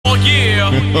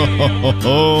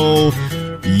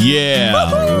Yeah.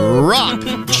 Rock,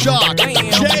 chalk,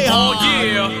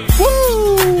 Jayhawk.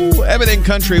 Woo! Everything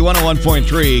Country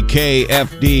 101.3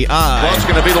 KFDI. Ball's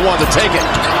going to be the one to take it.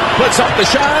 Puts up the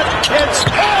shot. It's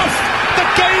off. The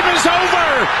game is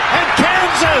over. And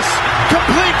Kansas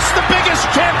completes the biggest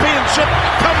championship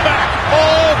comeback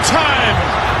all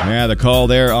time. Yeah, the call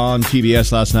there on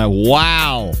TBS last night.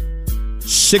 Wow.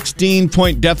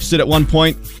 16-point deficit at one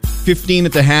point, 15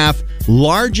 at the half.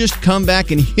 Largest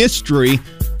comeback in history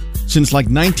since like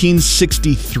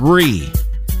 1963.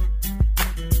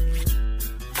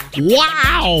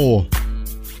 Wow.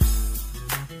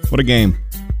 What a game.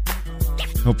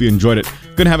 Hope you enjoyed it.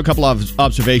 Going to have a couple of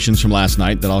observations from last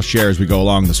night that I'll share as we go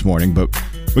along this morning, but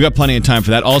we got plenty of time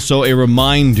for that. Also, a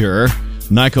reminder,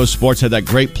 Nikos Sports had that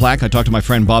great plaque. I talked to my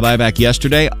friend Bob Ivac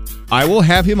yesterday. I will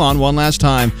have him on one last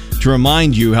time to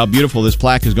remind you how beautiful this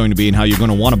plaque is going to be and how you're going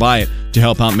to want to buy it to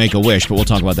help out Make-A-Wish, but we'll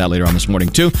talk about that later on this morning,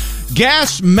 too.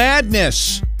 Gas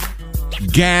Madness.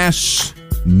 Gas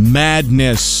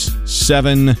Madness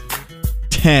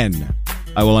 7:10.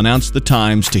 I will announce the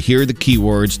times to hear the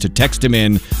keywords to text him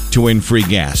in to win free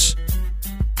gas.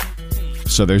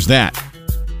 So there's that.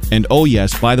 And oh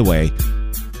yes, by the way,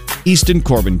 Easton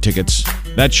Corbin tickets.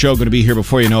 That show going to be here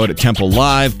before you know it at Temple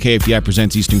Live. KFDI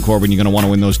presents Easton Corbin. You're going to want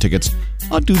to win those tickets.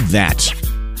 I'll do that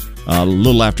a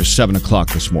little after 7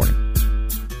 o'clock this morning.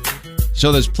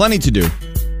 So there's plenty to do.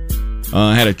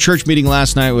 I had a church meeting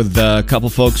last night with a couple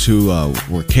folks who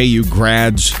were KU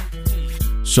grads.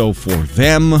 So for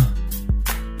them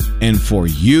and for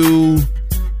you,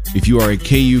 if you are a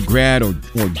KU grad or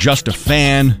just a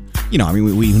fan, you know, I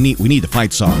mean, we need the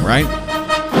fight song, right?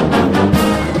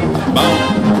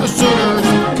 The Sooners,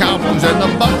 the Cowboys, and the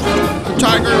Bucks, the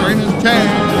Tiger in his can.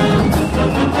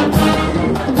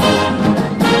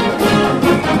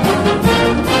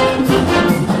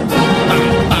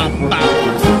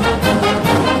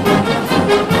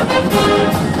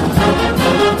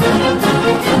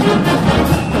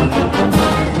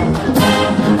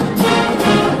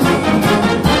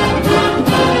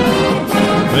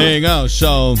 There you go.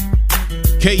 So,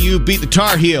 KU beat the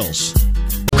Tar Heels.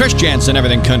 Chris Jansen,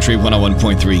 Everything Country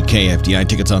 101.3 KFDI.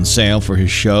 Tickets on sale for his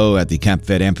show at the Camp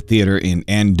Fed Amphitheater in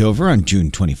Andover on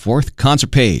June 24th. Concert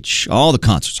page. All the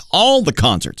concerts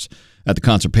at the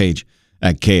concert page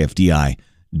at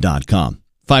KFDI.com.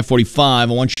 5:45. I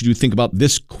want you to think about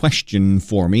this question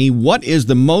for me. What is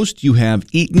the most you have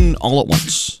eaten all at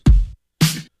once?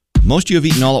 Most you have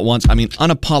eaten all at once. I mean,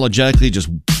 unapologetically just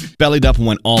bellied up and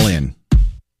went all in.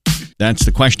 That's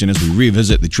the question as we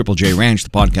revisit the Triple J Ranch,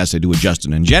 the podcast I do with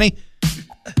Justin and Jenny.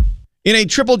 In a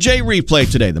Triple J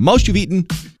replay today, the most you've eaten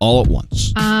all at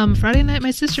once. Friday night,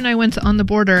 my sister and I went to On the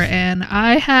Border, and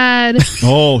I had...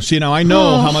 Oh, see, now I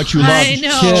know how much you love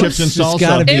chips and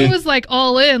salsa. It was like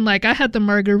all in. Like, I had the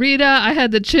margarita, I had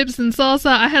the chips and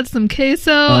salsa, I had some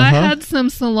queso, I had some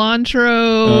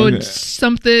cilantro,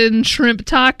 something shrimp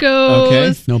tacos.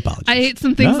 Okay. No apologies. I ate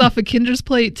some things off of Kinder's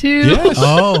plate, too. Yes.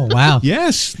 Oh, wow.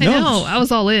 Yes. I know. I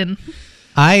was all in.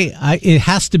 It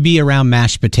has to be around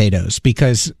mashed potatoes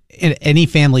because in any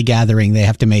family gathering, they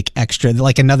have to make extra,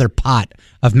 like another pot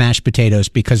of mashed potatoes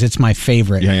because it's my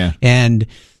favorite. Yeah. And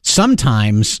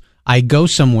sometimes I go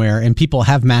somewhere and people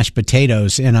have mashed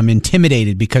potatoes and I'm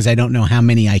intimidated because I don't know how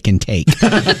many I can take.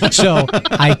 So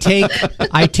I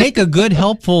take a good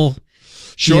helpful.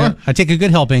 Sure. Yeah, I take a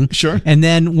good helping. Sure. And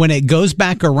then when it goes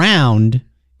back around,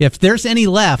 if there's any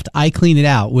left, I clean it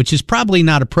out, which is probably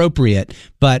not appropriate,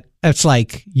 but it's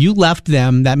like you left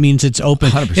them. That means it's open.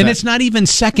 100%. And it's not even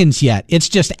seconds yet. It's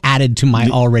just added to my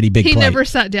already big plate. He never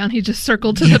sat down. He just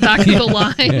circled to the back of the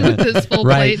line with his full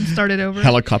plate and started over.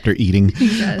 Helicopter eating.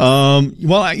 Well,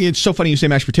 it's so funny you say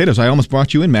mashed potatoes. I almost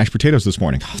brought you in mashed potatoes this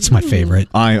morning. Oh, it's my favorite.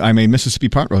 I made Mississippi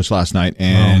pot roast last night,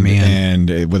 and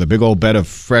with a big old bed of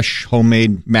fresh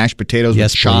homemade mashed potatoes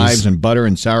with chives and butter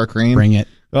and sour cream. Bring it.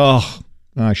 Oh,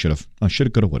 I should have.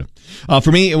 Could have, would have.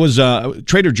 For me, it was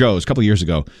Trader Joe's a couple years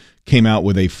ago came out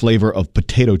with a flavor of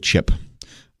potato chip.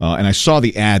 And I saw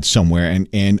the ad somewhere,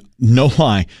 and no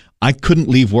lie, I couldn't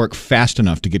leave work fast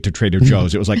enough to get to Trader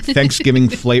Joe's. It was like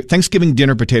Thanksgiving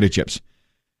dinner potato chips.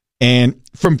 And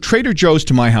from Trader Joe's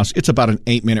to my house, it's about an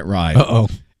 8-minute ride.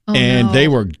 And they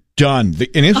were done.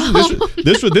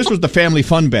 This was the family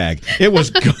fun bag. It was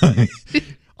good.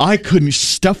 I couldn't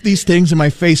stuff these things in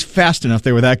my face fast enough.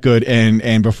 They were that good.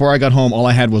 And before I got home, all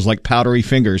I had was like powdery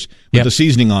fingers with the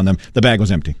seasoning on them. The bag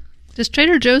was empty. Does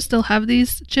Trader Joe's still have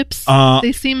these chips?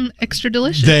 They seem extra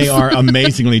delicious. They are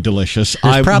amazingly delicious.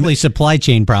 There's probably supply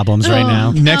chain problems right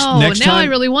now. Next time, I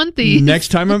really want these. Next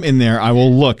time I'm in there, I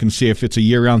will look and see if it's a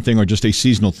year-round thing or just a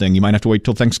seasonal thing. You might have to wait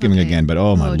till Thanksgiving again, but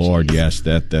Lord, geez. Yes,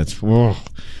 that's.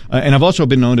 And I've also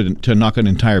been known to knock an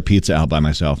entire pizza out by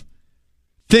myself.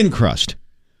 Thin crust.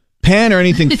 Pan or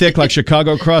anything thick like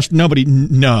Chicago crust, no,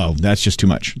 that's just too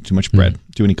much. Too much bread,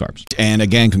 too many carbs. And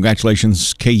again,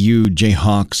 congratulations, KU,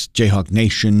 Jayhawks, Jayhawk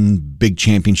Nation, big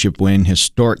championship win,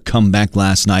 historic comeback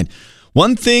last night.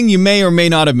 One thing you may or may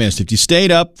not have missed, if you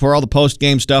stayed up for all the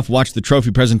post-game stuff, watched the trophy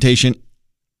presentation,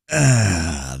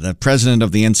 the president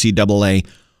of the NCAA,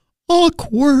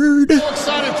 awkward. So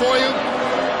excited for you.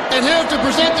 And here to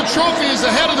present the trophy is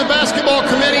the head of the basketball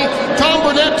committee, Tom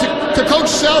Burnett, to Coach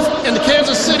Self and the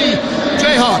Kansas City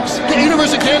Jayhawks,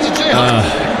 University of Kansas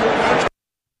Jayhawks.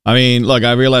 I mean, look,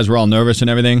 I realize we're all nervous and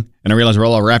everything, and I realize we're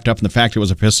all wrapped up in the fact it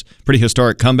was a pretty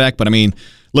historic comeback, but I mean,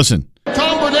 listen.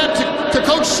 Tom Burnett to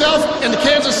Coach Self and the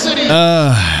Kansas City.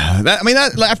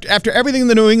 After everything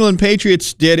the New England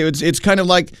Patriots did, it's kind of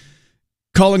like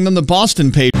calling them the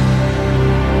Boston Patriots.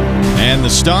 And the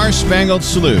Star Spangled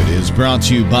Salute is brought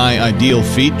to you by Ideal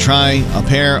Feet. Try a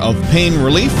pair of pain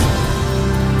relief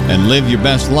and live your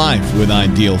best life with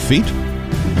Ideal Feet.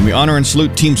 And we honor and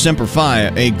salute Team Semper Fi,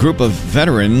 a group of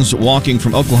veterans walking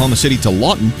from Oklahoma City to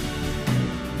Lawton.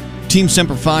 Team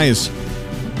Semper Fi is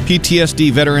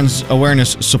PTSD Veterans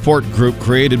Awareness Support Group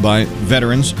created by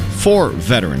veterans for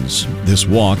veterans. This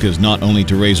walk is not only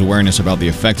to raise awareness about the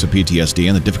effects of PTSD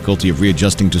and the difficulty of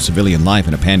readjusting to civilian life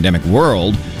in a pandemic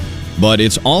world, but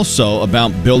it's also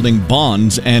about building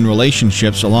bonds and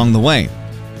relationships along the way.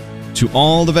 To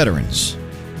all the veterans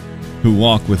who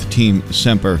walk with Team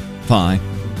Semper Fi,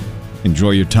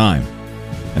 enjoy your time,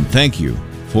 and thank you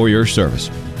for your service.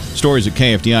 Stories at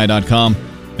KFDI.com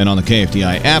and on the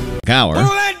KFDI app. Hour. Who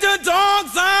let the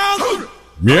dogs out?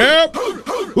 Yep.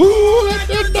 Who let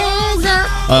the dogs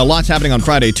out? Lots happening on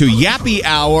Friday, too. Yappy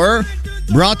Hour.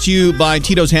 Brought to you by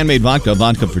Tito's Handmade Vodka,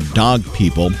 vodka for dog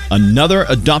people. Another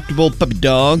adoptable puppy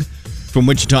dog from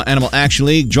Wichita Animal Action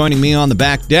League joining me on the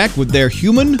back deck with their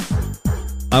human.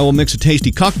 I will mix a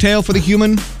tasty cocktail for the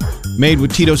human, made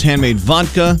with Tito's Handmade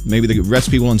Vodka. Maybe the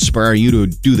recipe will inspire you to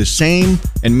do the same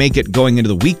and make it going into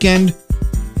the weekend.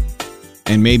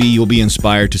 And maybe you'll be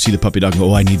inspired to see the puppy dog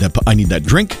go, I need that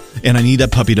drink, and I need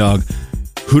that puppy dog.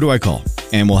 Who do I call?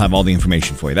 And we'll have all the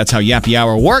information for you. That's how Yappy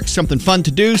Hour works. Something fun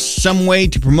to do. Some way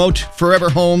to promote forever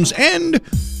homes and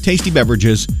tasty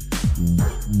beverages.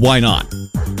 Why not?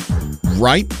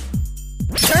 Right?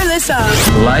 Turn this up.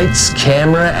 Lights,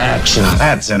 camera, action. Now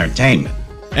that's entertainment.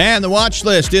 And the watch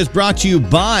list is brought to you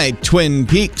by Twin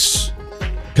Peaks.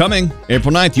 Coming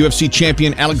April 9th, UFC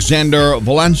champion Alexander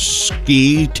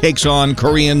Volkanovski takes on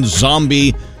Korean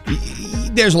Zombie.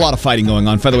 There's a lot of fighting going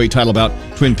on. Featherweight title bout,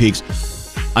 Twin Peaks.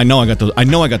 I know I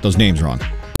got those names wrong.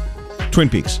 Twin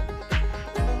Peaks.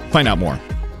 Find out more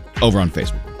over on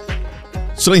Facebook.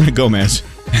 Selena Gomez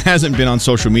hasn't been on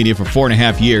social media for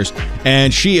 4.5 years,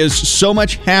 and she is so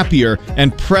much happier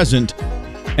and present,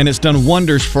 and it's done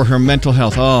wonders for her mental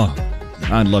health. Oh,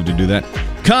 I'd love to do that.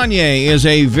 Kanye is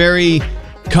a very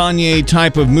Kanye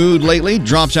type of mood lately.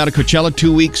 Drops out of Coachella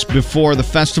 2 weeks before the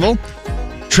festival.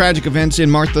 Tragic events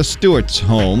in Martha Stewart's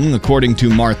home. According to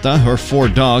Martha, her 4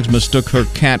 dogs mistook her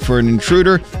cat for an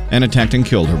intruder and attacked and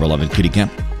killed her beloved kitty cat.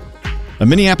 A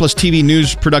Minneapolis TV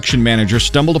news production manager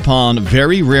stumbled upon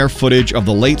very rare footage of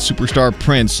the late superstar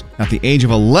Prince at the age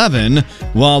of 11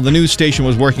 while the news station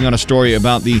was working on a story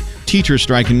about the teacher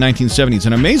strike in 1970. It's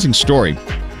an amazing story.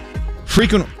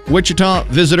 Frequent Wichita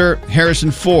visitor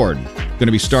Harrison Ford going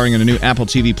to be starring in a new Apple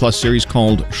TV Plus series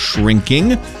called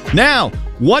Shrinking. Now,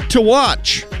 what to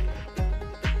watch?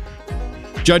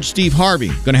 Judge Steve Harvey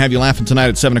going to have you laughing tonight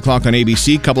at 7 o'clock on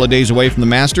ABC. Couple of days away from the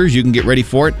Masters. You can get ready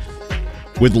for it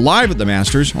with Live at the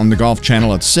Masters on the Golf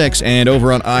Channel at 6. And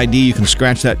over on ID, you can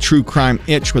scratch that true crime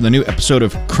itch with a new episode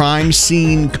of Crime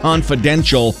Scene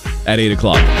Confidential at 8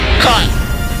 o'clock. Cut!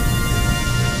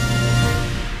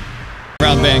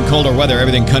 Brown Band, colder weather,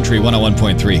 everything country,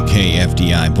 101.3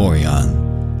 KFDI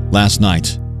Borean. Last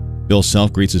night, Bill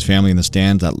Self greets his family in the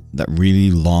stands, that really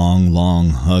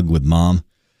long hug with mom.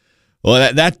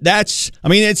 Well, that's I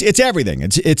mean, it's everything.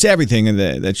 It's everything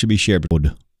that should be shared.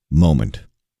 Good moment,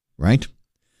 right?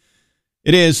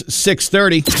 It is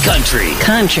 6:30. Country.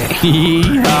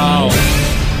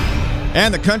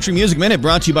 And the Country Music Minute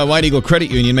brought to you by White Eagle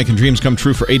Credit Union, making dreams come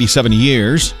true for 87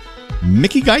 years.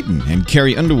 Mickey Guyton and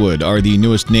Carrie Underwood are the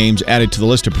newest names added to the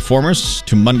list of performers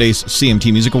to Monday's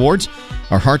CMT Music Awards.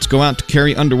 Our hearts go out to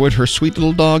Carrie Underwood. Her sweet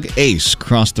little dog, Ace,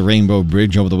 crossed the Rainbow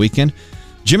Bridge over the weekend.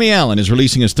 Jimmy Allen is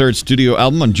releasing his third studio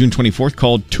album on June 24th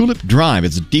called Tulip Drive.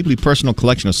 It's a deeply personal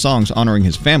collection of songs honoring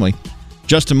his family.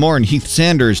 Justin Moore and Heath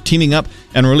Sanders teaming up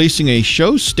and releasing a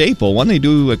show staple, one they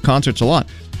do at concerts a lot,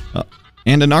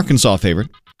 and an Arkansas favorite,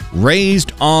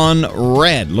 Raised on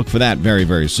Red. Look for that very,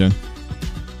 very soon.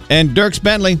 And Dierks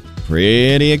Bentley,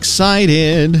 pretty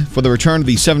excited for the return of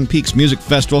the Seven Peaks Music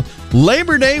Festival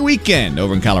Labor Day weekend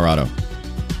over in Colorado.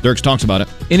 Dierks talks about it.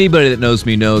 Anybody that knows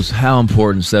me knows how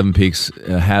important Seven Peaks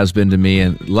has been to me,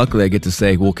 and luckily I get to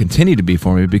say will continue to be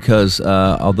for me because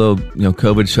although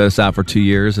COVID shut us out for 2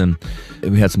 years and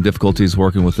we had some difficulties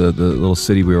working with the little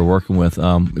city we were working with,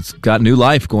 it's got new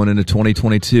life going into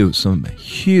 2022. Some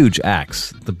huge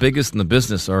acts, the biggest in the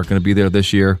business, are going to be there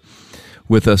this year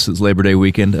with us. It's Labor Day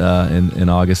weekend in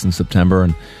August and September,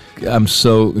 and I'm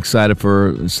so excited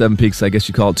for Seven Peaks, I guess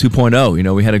you call it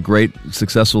 2.0. We had a great,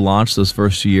 successful launch those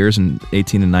first 2 years in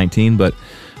 18 and 19, but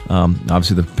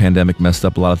obviously the pandemic messed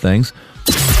up a lot of things.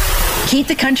 Keep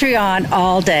the country on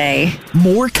all day.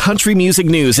 More country music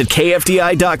news at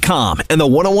KFDI.com and the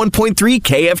 101.3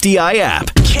 KFDI app.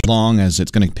 Long as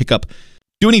it's going to pick up.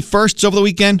 Do any firsts over the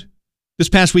weekend? This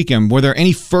past weekend, were there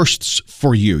any firsts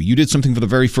for you? You did something for the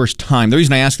very first time. The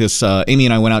reason I ask this, Amy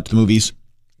and I went out to the movies.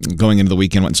 Going into the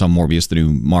weekend, went and saw Morbius, the new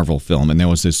Marvel film, and there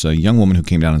was this young woman who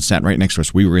came down and sat right next to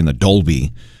us. We were in the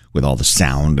Dolby with all the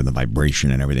sound and the vibration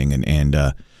and everything,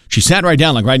 and she sat right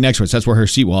down, like right next to us. That's where her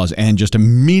seat was, and just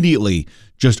immediately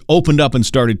just opened up and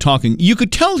started talking. You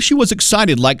could tell she was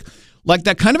excited, like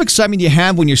that kind of excitement you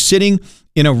have when you're sitting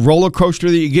in a roller coaster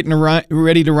that you're getting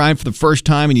ready to ride for the first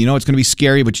time, and you know it's going to be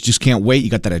scary, but you just can't wait. You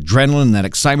got that adrenaline and that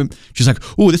excitement. She's like,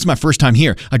 "Ooh, this is my first time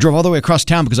here. I drove all the way across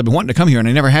town because I've been wanting to come here, and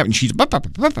I never have." And she's, and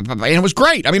it was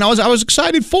great. I mean, I was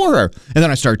excited for her. And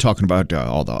then I started talking about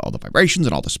all the vibrations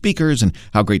and all the speakers and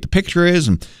how great the picture is.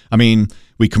 And I mean,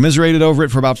 we commiserated over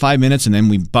it for about 5 minutes, and then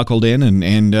we buckled in,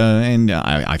 and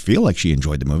I feel like she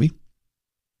enjoyed the movie.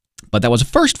 But that was a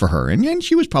first for her, and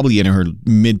she was probably in her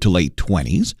mid to late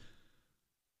 20s.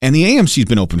 And the AMC's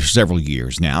been open for several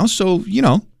years now, so,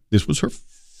 this was her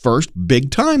first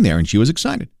big time there, and she was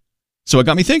excited. So it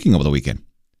got me thinking over the weekend.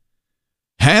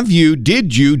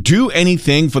 Did you do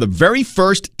anything for the very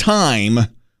first time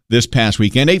this past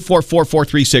weekend?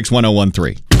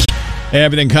 844-436-1013.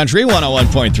 Everything Country,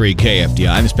 101.3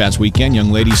 KFDI. This past weekend, young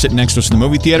lady sitting next to us in the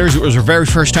movie theaters. It was her very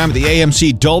first time at the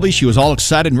AMC Dolby. She was all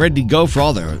excited and ready to go for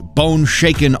all the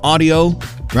bone-shaking audio,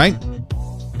 right?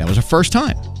 That was her first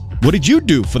time. What did you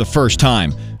do for the first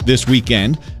time this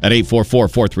weekend at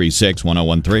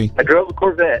 844-436-1013? I drove a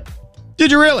Corvette. Did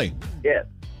you really? Yeah.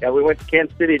 Yeah, we went to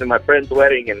Kansas City to my friend's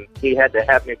wedding, and he had to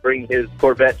have me bring his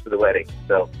Corvette to the wedding.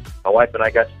 So my wife and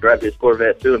I got to drive his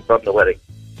Corvette to and from the wedding.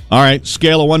 All right,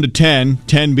 scale of 1 to 10,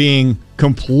 10 being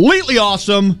completely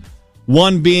awesome,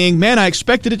 1 being, man, I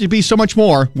expected it to be so much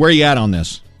more. Where are you at on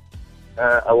this?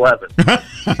 11.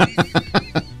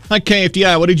 Like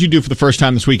KFDI, what did you do for the first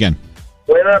time this weekend?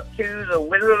 Went up to the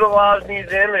Wizard of Oz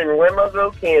Museum in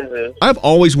Wembley, Kansas. I've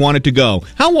always wanted to go.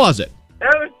 How was it? It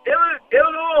was a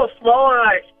little smaller than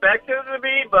I expected it to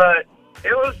be, but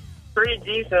it was pretty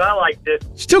decent. I liked it.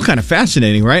 Still kind of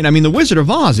fascinating, right? I mean, the Wizard of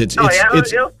Oz, it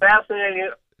was fascinating.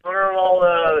 Learn all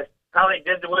how they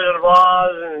did the Wizard of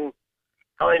Oz and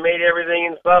how they made everything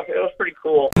and stuff. It was pretty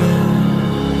cool.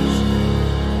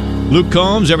 Luke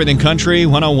Combs, Everything Country,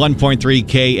 101.3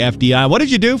 KFDI. What did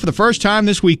you do for the first time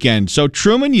this weekend? So,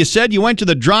 Truman, you said you went to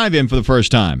the drive-in for the first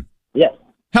time. Yes.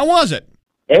 How was it?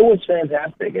 It was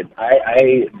fantastic.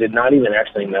 I did not even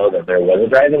actually know that there was a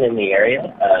drive-in in the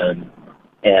area. I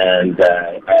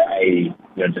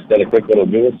just did a quick little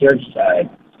Google search.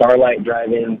 Starlight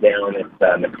Drive-In down at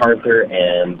MacArthur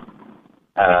and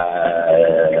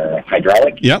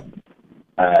Hydraulic. Yep.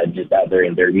 Just out there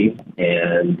in Derby,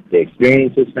 and the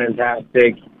experience was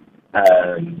fantastic.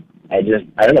 I don't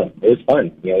know, it was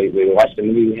fun. We watched a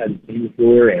movie, we had a TV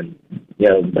tour, and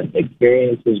the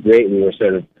experience was great. We were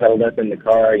sort of cuddled up in the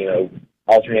car,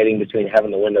 alternating between having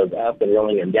the windows up and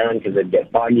rolling them down because it'd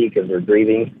get foggy because we're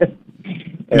breathing.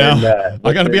 Now,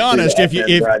 I got to be honest.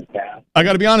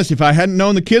 If I hadn't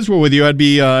known the kids were with you, I'd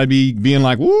be being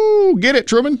like, "Woo, get it,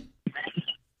 Truman."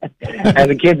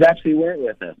 And the kids actually weren't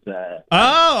with us.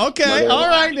 Oh, okay. All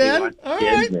right, Dad. All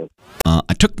right.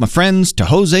 I took my friends to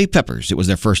Jose Peppers. It was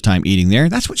their first time eating there.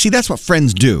 That's what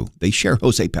friends do. They share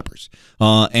Jose Peppers.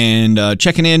 And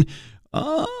checking in.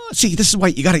 This is why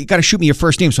you got to shoot me your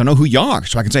first name so I know who you are,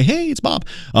 so I can say, "Hey, it's Bob."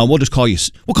 We'll call you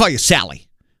Sally.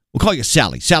 We'll call you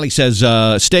Sally. Sally says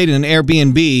stayed in an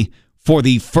Airbnb for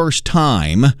the first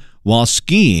time while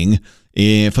skiing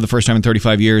for the first time in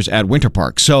 35 years at Winter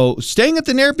Park. So staying at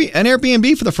an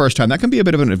Airbnb for the first time, that can be a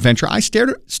bit of an adventure. I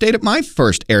stayed at my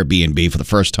first Airbnb for the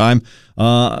first time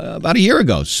about a year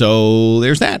ago. So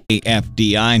there's that.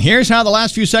 KFDI. And here's how the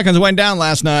last few seconds went down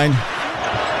last night.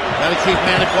 Got to keep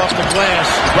Manick off the glass.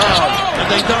 Wow. And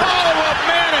they don't. Oh,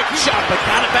 Manick shot, but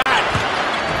got it back.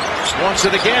 Wants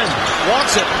it again.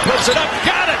 Wants it. Puts it up.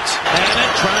 Got it. And then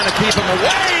trying to keep him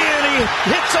away. And he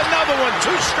hits another one.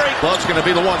 2 straight. Love's going to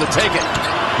be the one to take it.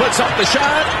 Puts up the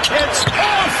shot. It's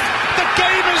off. The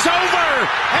game is over.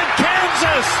 And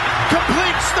Kansas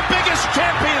completes the biggest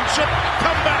championship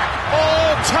comeback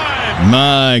all time.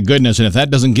 My goodness. And if that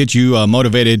doesn't get you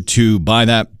motivated to buy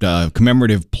that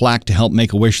commemorative plaque to help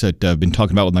Make-A-Wish that I've been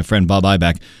talking about with my friend Bob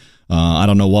Iback, I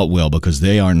don't know what will, because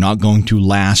they are not going to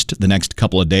last the next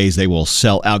couple of days. They will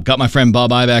sell out. Got my friend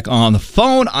Bob Iback on the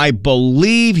phone. I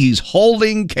believe he's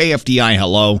holding KFDI.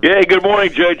 Hello. Yeah, good morning,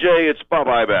 JJ. It's Bob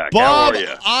Iback. Bob How are you?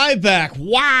 Iback.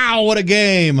 Wow, what a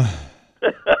game.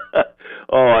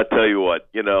 Oh, I tell you what,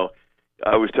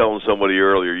 I was telling somebody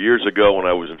earlier, years ago when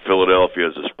I was in Philadelphia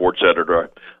as a sports editor,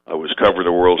 I was covering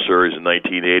the World Series in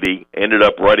 1980, ended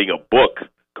up writing a book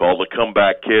called The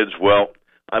Comeback Kids. Well,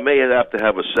 I may have to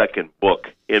have a second book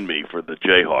in me for the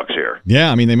Jayhawks here.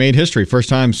 Yeah, I mean, they made history. First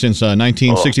time since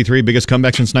 1963, biggest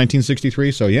comeback since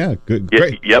 1963. So, yeah, good.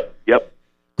 Great. Yep.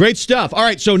 Great stuff. All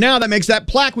right, so now that makes that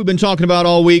plaque we've been talking about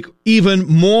all week even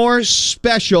more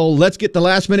special. Let's get the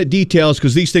last-minute details,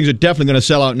 because these things are definitely going to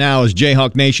sell out now as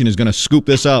Jayhawk Nation is going to scoop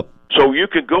this up. So you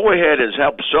can go ahead and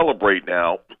help celebrate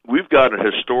now. We've got a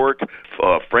historic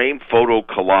framed photo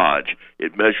collage.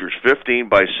 It measures 15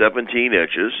 by 17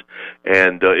 inches,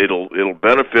 and it'll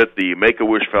benefit the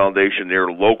Make-A-Wish Foundation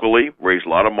there locally, raise a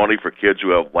lot of money for kids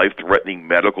who have life-threatening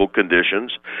medical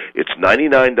conditions. It's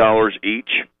 $99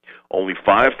 each. Only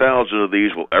 5,000 of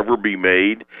these will ever be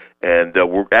made, and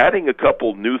we're adding a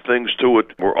couple new things to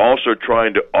it. We're also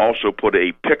trying to put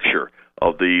a picture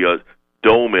of the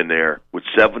dome in there with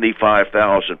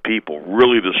 75,000 people,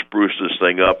 really to spruce this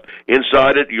thing up.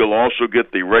 Inside it, you'll also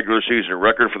get the regular season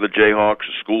record for the Jayhawks,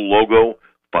 the school logo,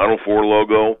 Final Four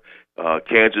logo,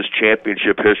 Kansas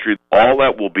championship history. All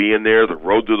that will be in there, the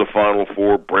road to the Final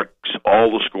Four, breaks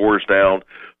all the scores down.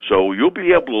 So you'll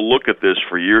be able to look at this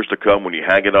for years to come when you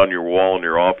hang it on your wall in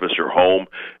your office or home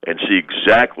and see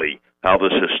exactly how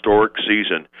this historic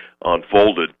season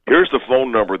unfolded. Here's the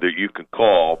phone number that you can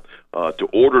call to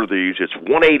order these. It's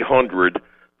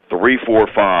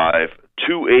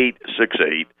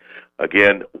 1-800-345-2868.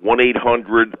 Again,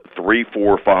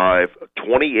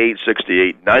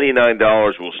 1-800-345-2868.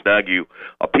 $99 will snag you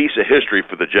a piece of history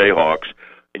for the Jayhawks,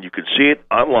 and you can see it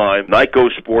online,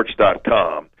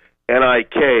 NICOsports.com.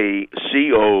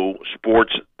 NIKCO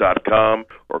sports.com,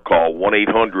 or call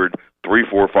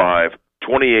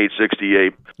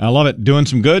 1-800-345-2868. I love it. Doing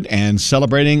some good and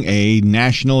celebrating a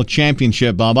national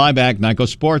championship. Bob Iback, Nico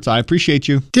Sports. I appreciate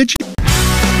you. Did you?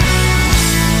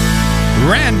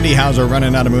 Randy Hauser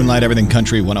running out of Moonlight, Everything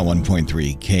Country,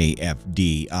 101.3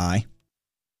 KFDI. Going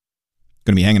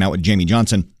to be hanging out with Jamie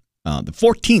Johnson the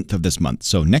 14th of this month.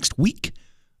 So next week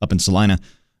up in Salina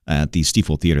at the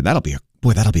Stiefel Theater. That'll be a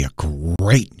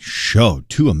great show.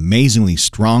 2 amazingly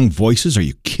strong voices. Are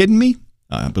you kidding me?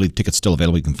 I believe tickets still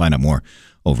available. You can find out more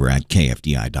over at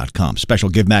KFDI.com. Special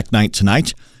Give Back Night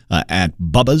tonight at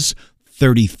Bubba's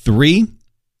 33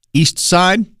 East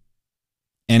Side.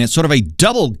 And it's sort of a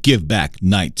double give back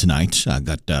night tonight. I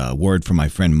got word from my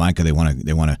friend Micah. They want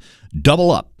to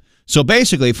double up. So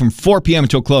basically, from 4 p.m.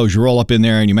 until close, you roll up in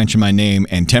there and you mention my name,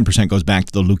 and 10% goes back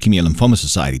to the Leukemia Lymphoma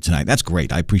Society tonight. That's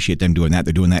great. I appreciate them doing that.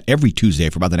 They're doing that every Tuesday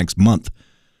for about the next month.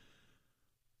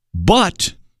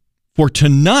 But for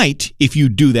tonight, if you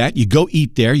do that, you go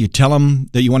eat there, you tell them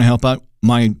that you want to help out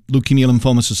my Leukemia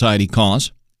Lymphoma Society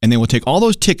cause, and they will take all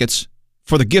those tickets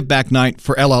for the give back night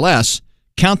for LLS,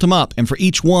 count them up, and for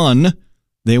each one,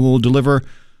 they will deliver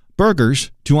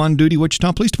burgers to on-duty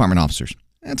Wichita Police Department officers.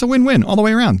 It's a win-win all the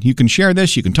way around. You can share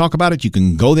this. You can talk about it. You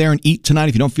can go there and eat tonight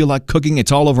if you don't feel like cooking.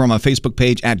 It's all over on my Facebook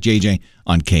page at JJ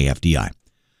on KFDI.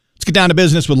 Let's get down to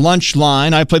business with Lunch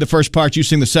Line. I play the first part. You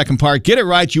sing the second part. Get it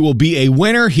right. You will be a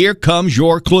winner. Here comes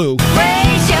your clue.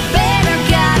 Raise your better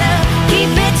gotta keep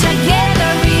it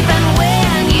together even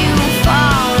when you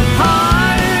fall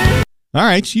apart. All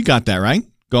right. You got that right.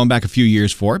 Going back a few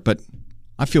years for it, but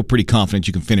I feel pretty confident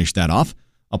you can finish that off.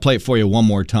 I'll play it for you one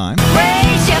more time.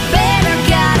 Raise your better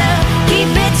gotta keep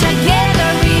it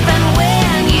together even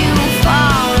when you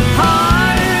fall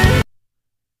apart.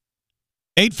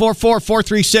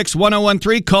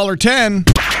 844-436-1013, caller 10.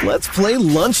 Let's play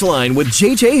Lunch Line with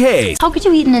JJ Hayes. How could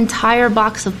you eat an entire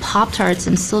box of Pop-Tarts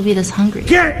and still be this hungry?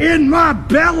 Get in my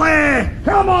belly!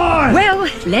 Come on! Well,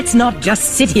 let's not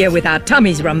just sit here with our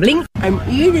tummies rumbling. I'm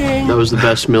eating. That was the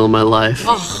best meal of my life.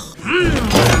 Oh.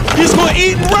 He's going to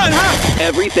eat and run, huh?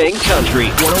 Everything Country,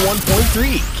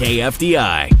 101.3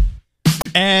 KFDI.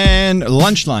 And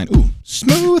Lunchline. Ooh,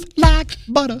 smooth like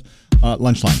butter.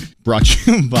 Lunchline brought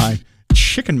to you by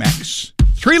Chicken Max.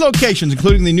 3 locations,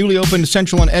 including the newly opened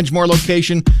Central and Edgemore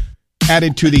location,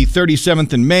 added to the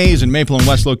 37th and Mays and Maple and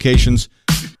West locations.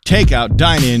 Takeout,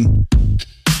 dine-in,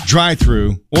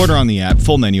 drive-through, order on the app,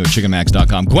 full menu at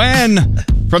chickenmax.com. Gwen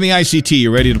from the ICT,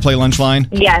 you ready to play Lunchline?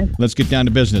 Yes. Let's get down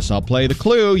to business. I'll play the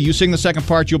clue. You sing the second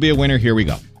part, you'll be a winner. Here we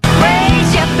go.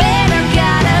 Raise your better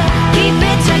gotta keep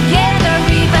it together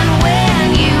even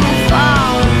when you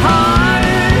fall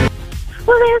apart.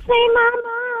 Well, this ain't my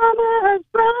mama's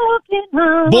broken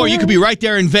heart. Boy, you could be right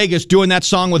there in Vegas doing that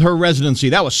song with her residency.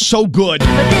 That was so good.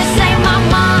 But this ain't my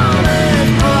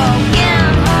mama's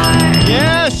broken heart.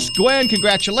 Yes, Gwen,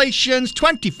 congratulations.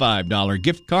 $25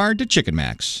 gift card to Chicken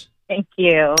Max. Thank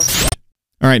you.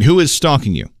 All right, who is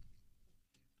stalking you?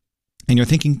 And you're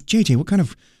thinking, JJ, what kind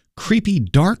of creepy,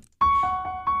 dark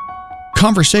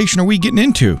conversation are we getting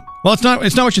into? Well, it's not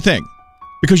what you think,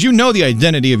 because you know the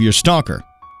identity of your stalker.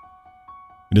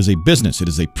 It is a business, it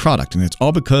is a product, and it's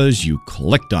all because you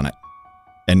clicked on it.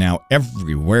 And now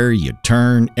everywhere you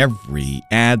turn, every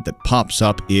ad that pops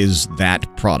up is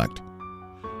that product.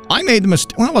 I made the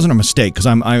mistake. Well, it wasn't a mistake, because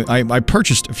I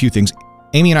purchased a few things.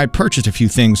 Amy and I purchased a few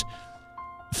things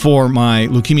for my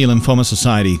Leukemia Lymphoma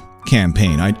Society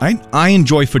campaign. I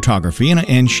enjoy photography,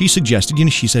 and she suggested,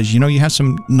 she says, you have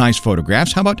some nice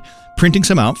photographs. How about printing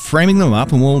some out, framing them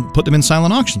up, and we'll put them in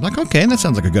silent auction? I'm like, okay, that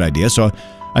sounds like a good idea. So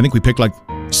I think we picked like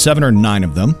 7 or 9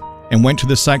 of them and went to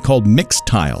this site called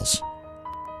Mixtiles.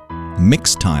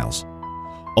 Mixtiles.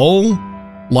 Oh,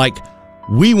 like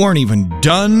we weren't even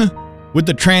done with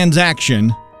the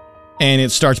transaction and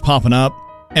it starts popping up.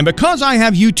 And because I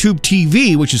have YouTube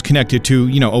TV, which is connected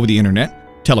to, over the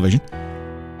internet, television,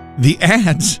 the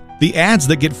ads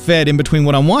that get fed in between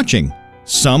what I'm watching,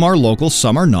 some are local,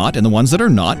 some are not, and the ones that are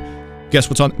not, guess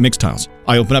what's on Mixtiles?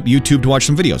 I open up YouTube to watch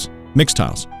some videos.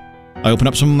 Mixtiles. I open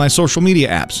up some of my social media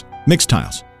apps.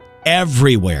 Mixtiles.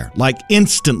 Everywhere, like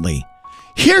instantly.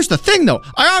 Here's the thing, though.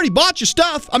 I already bought your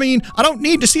stuff. I mean, I don't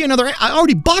need to see another ad. I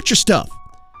already bought your stuff.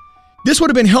 This would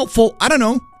have been helpful, I don't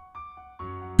know,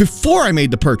 before I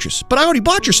made the purchase, but I already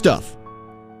bought your stuff.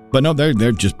 But no,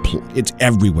 they're just, it's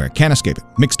everywhere. Can't escape it.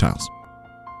 Mixtiles.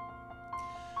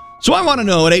 So I want to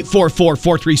know at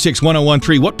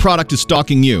 844-436-1013, what product is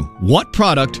stalking you? What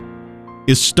product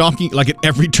is stalking, like at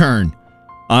every turn?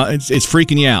 It's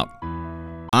freaking you out.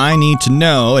 I need to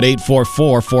know at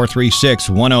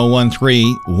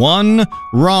 844-436-1013. One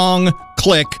wrong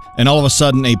click, and all of a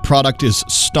sudden a product is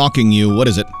stalking you. What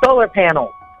is it? Solar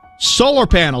panels. Solar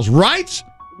panels, right?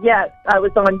 Yes, I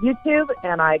was on YouTube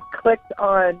and I clicked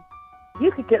on, you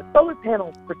could get solar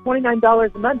panels for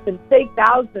 $29 a month and save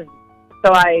thousands.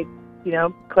 So I,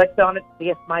 clicked on it to see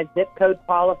if my zip code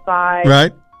qualified.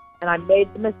 Right. And I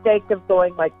made the mistake of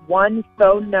going like one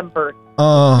phone number too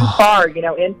far,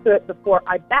 into it before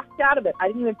I backed out of it. I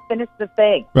didn't even finish the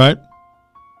thing. Right.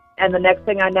 And the next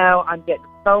thing I know, I'm getting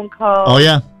phone calls. Oh,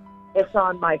 yeah. It's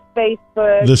on my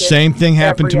Facebook. The same thing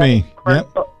happened to me.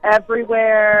 Yep.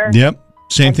 Everywhere. Yep.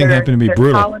 Same thing happened to me. They're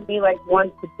Brutal. calling me like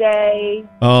once a day.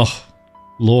 Oh,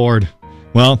 Lord.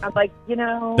 Well, I'm like,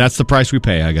 that's the price we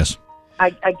pay, I guess.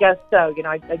 I guess so.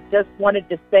 I just wanted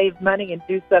to save money and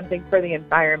do something for the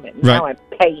environment. Right. Now I'm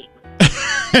paying.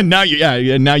 And now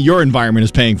now your environment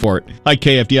is paying for it. Hi,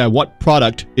 KFDI. What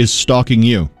product is stalking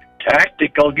you?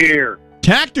 Tactical gear.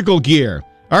 Tactical gear.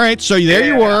 All right. So there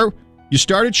you were. You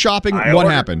started shopping. What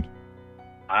happened?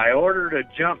 I ordered a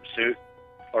jumpsuit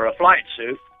or a flight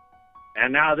suit,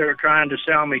 and now they're trying to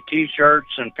sell me T-shirts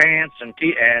and pants and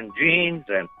jeans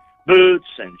and boots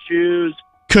and shoes.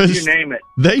 You name it.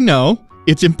 They know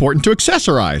it's important to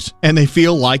accessorize, and they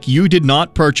feel like you did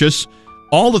not purchase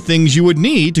all the things you would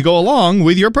need to go along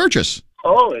with your purchase.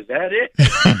 Oh, is that it?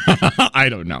 I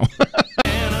don't know.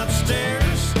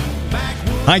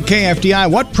 Hi, KFDI.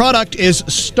 What product is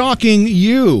stalking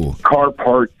you?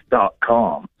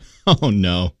 Carparts.com. Oh,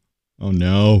 no. Oh,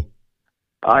 no.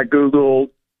 I Googled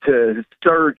to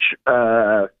search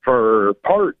for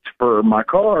parts for my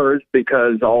cars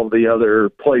because all the other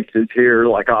places here,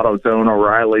 like AutoZone,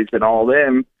 O'Reilly's, and all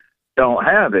them, don't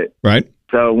have it. Right.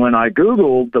 So when I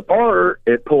Googled the part,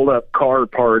 it pulled up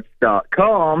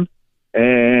carparts.com,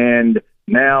 and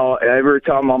Now, every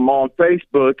time I'm on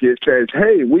Facebook, it says,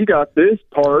 hey, we got this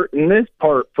part and this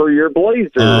part for your Blazer.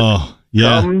 Oh,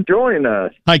 yeah. Come join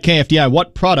us. Hi, KFDI.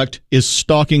 What product is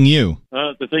stalking you?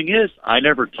 The thing is, I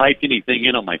never typed anything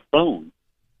in on my phone.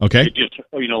 Okay. It just,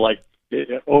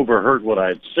 it overheard what I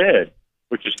had said,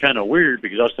 which is kind of weird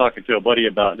because I was talking to a buddy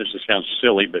about, this sounds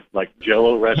silly, but like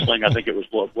Jell-O wrestling, I think it was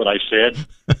what I said.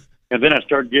 And then I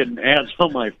started getting ads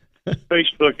on my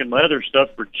Facebook and my other stuff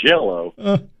for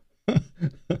Jell-O.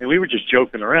 And we were just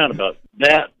joking around about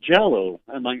that Jell-O.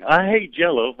 I'm like, I hate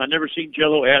Jell-O. I've never seen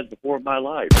Jell-O ads before in my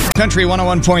life. Country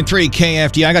 101.3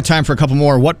 KFD. I got time for a couple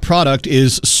more. What product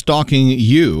is stalking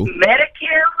you?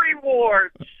 Medicare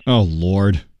rewards. Oh,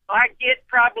 Lord. I get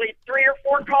probably 3 or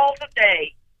 4 calls a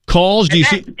day. Calls? Do you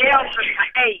see? That's down from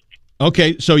 8.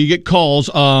 Okay, so you get calls.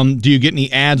 Do you get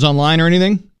any ads online or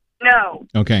anything? No.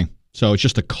 Okay, so it's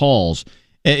just the calls.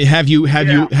 Have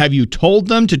you told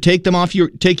them to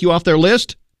take you off their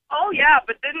list? Oh yeah,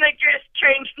 but then they just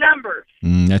changed numbers.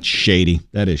 That's shady.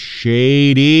 That is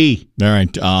shady. All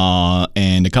right,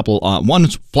 and a couple.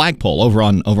 One's Flagpole over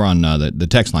on the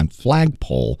text line.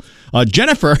 Flagpole.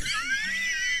 Jennifer.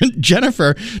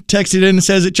 Jennifer texted in and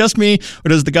says, "It just me, or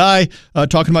does the guy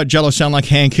talking about Jell-O sound like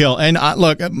Hank Hill?" And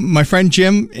look, my friend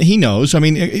Jim, he knows. I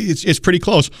mean, it's pretty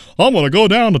close. I'm gonna go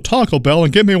down to Taco Bell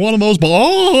and get me one of those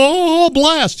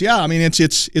blasts. Yeah, I mean,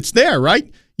 it's there, right?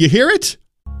 You hear it?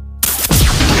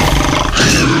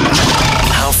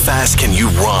 How fast can you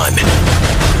run?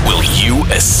 Will you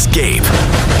escape?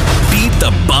 Beat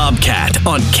the Bobcat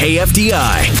on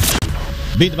KFDI.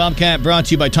 Beat the Bobcat brought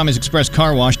to you by Tommy's Express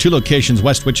Car Wash. 2 locations,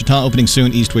 West Wichita, opening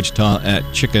soon, East Wichita at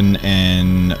Chicken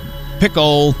and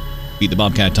Pickle. Beat the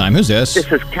Bobcat time. Who's this? This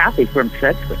is Kathy from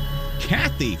Sedgwick.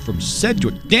 Kathy from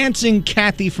Sedgwick. Dancing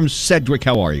Kathy from Sedgwick.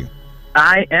 How are you?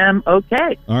 I am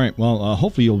okay. All right. Well,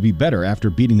 hopefully you'll be better after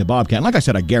beating the Bobcat. And like I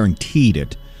said, I guaranteed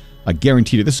it. I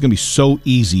guaranteed it. This is going to be so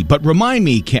easy. But remind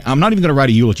me, I'm not even going to write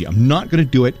a eulogy. I'm not going to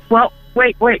do it. Well,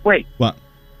 wait. What?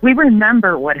 We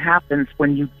remember what happens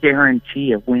when you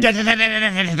guarantee a win. Don't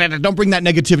bring that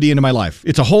negativity into my life.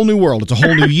 It's a whole new world. It's a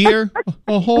whole new year.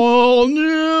 A whole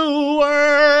new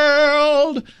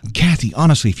world. Kathy,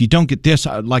 honestly, if you don't get this,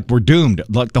 we're doomed.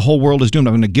 Like the whole world is doomed.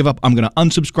 I'm going to give up. I'm going to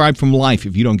unsubscribe from life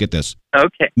if you don't get this.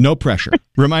 Okay. No pressure.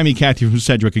 Remind me, Kathy from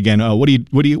Sedgwick again. What do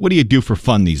you do for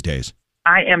fun these days?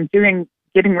 I am getting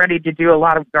ready to do a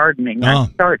lot of gardening. I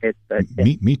started. But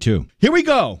Me too. Here we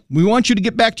go. We want you to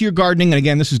get back to your gardening. And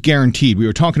again, this is guaranteed. We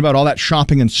were talking about all that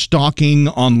shopping and stalking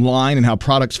online and how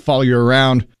products follow you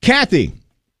around. Kathy,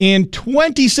 in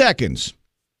 20 seconds,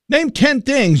 name 10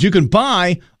 things you can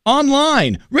buy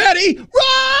online. Ready?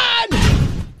 Run!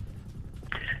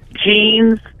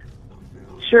 Jeans,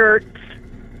 shirts,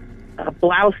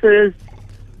 blouses,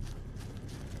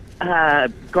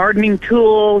 gardening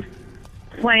tools,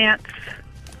 plants,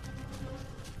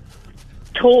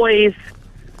 toys.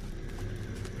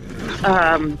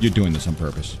 You're doing this on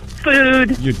purpose.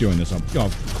 Food. You're doing this on.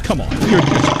 Oh, come on.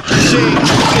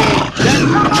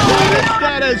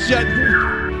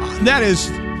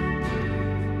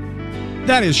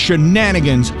 That is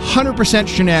shenanigans. 100%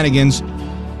 shenanigans.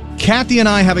 Kathy and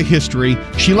I have a history.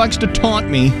 She likes to taunt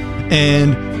me,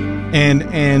 and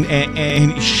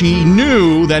she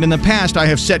knew that in the past I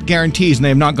have set guarantees and they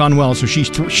have not gone well. So she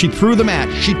threw the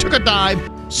match. She took a dive.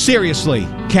 Seriously,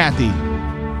 Kathy.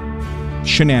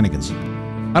 Shenanigans.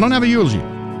 I don't have a eulogy.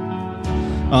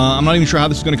 I'm not even sure how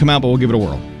this is going to come out, but we'll give it a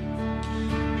whirl.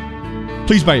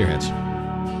 Please bow your heads.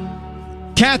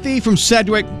 Kathy from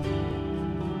Sedgwick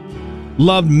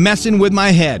loved messing with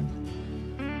my head.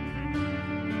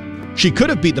 She could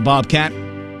have beat the Bobcat,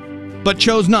 but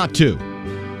chose not to.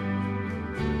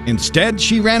 Instead,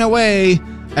 she ran away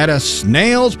at a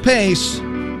snail's pace.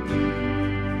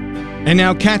 And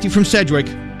now Kathy from Sedgwick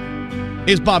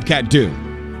is Bobcat due.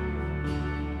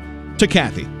 To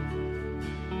Kathy.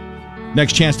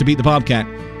 Next chance to beat the Bobcat.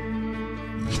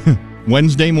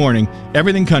 Wednesday morning,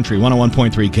 Everything Country,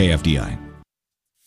 101.3 KFDI.